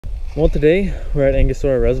Well, today we're at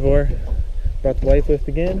Angostura Reservoir. Brought the wife with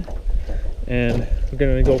again, and we're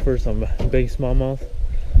gonna go for some big smallmouth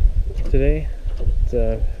today. It's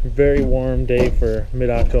a very warm day for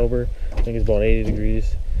mid-October. I think it's about 80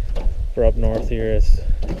 degrees for up north here. It's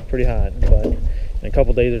pretty hot, but in a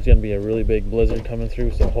couple days there's gonna be a really big blizzard coming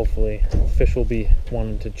through, so hopefully fish will be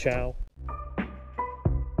wanting to chow.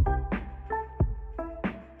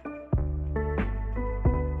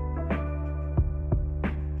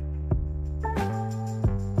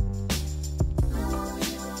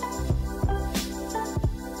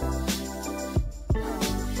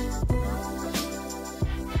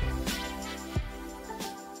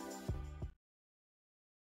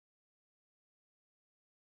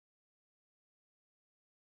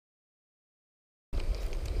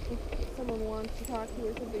 Someone wants to talk to you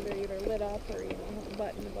or something, they're either lit up or, have a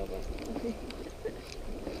button above it.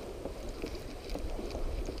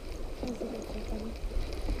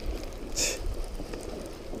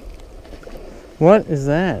 What is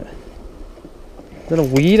that? Is that a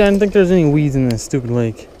weed? I didn't think there's any weeds in this stupid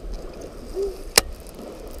lake.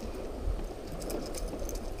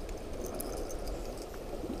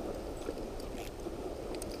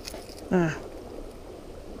 Ah.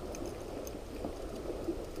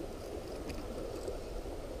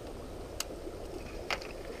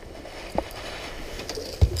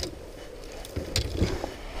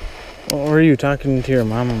 What were you talking to your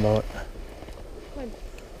mom about? When?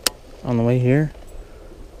 On the way here?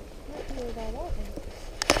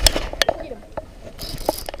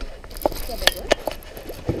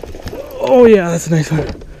 Oh yeah, that's a nice one.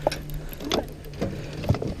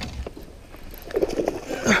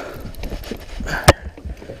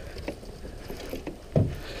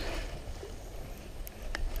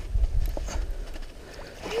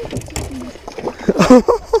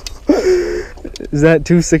 Is that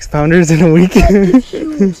 2 6-pounders in a week? That's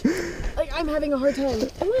huge. Like, I'm having a hard time.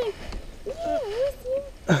 I'm like, yeah,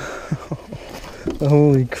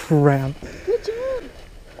 Holy crap. good job.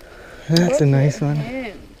 That's a nice one.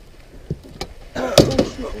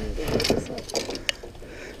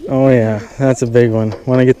 Oh yeah, that's a big one.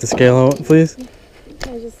 Want to get the scale out, please?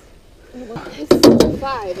 It's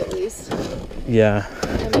 5 at least. Yeah.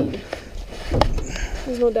 I mean,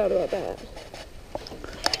 there's no doubt about that.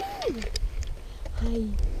 Hi.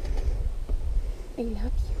 I love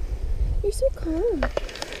you. You're so calm.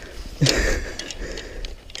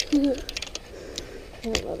 I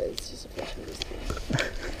love it. It's just a fish.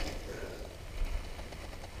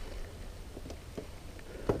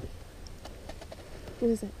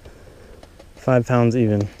 What is it? 5 pounds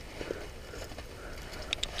even. Do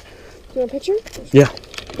you want a picture? Yeah.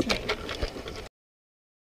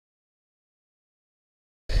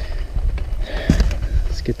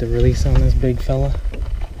 Let's get the release on this big fella.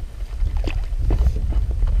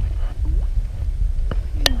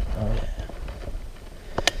 Oh yeah.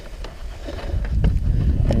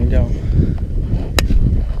 There we go.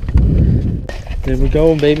 There we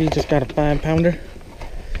go, baby. Just got a 5-pounder.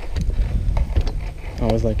 I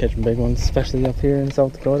always like catching big ones, especially up here in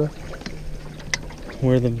South Dakota,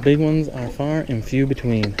 where the big ones are far and few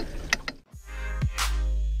between.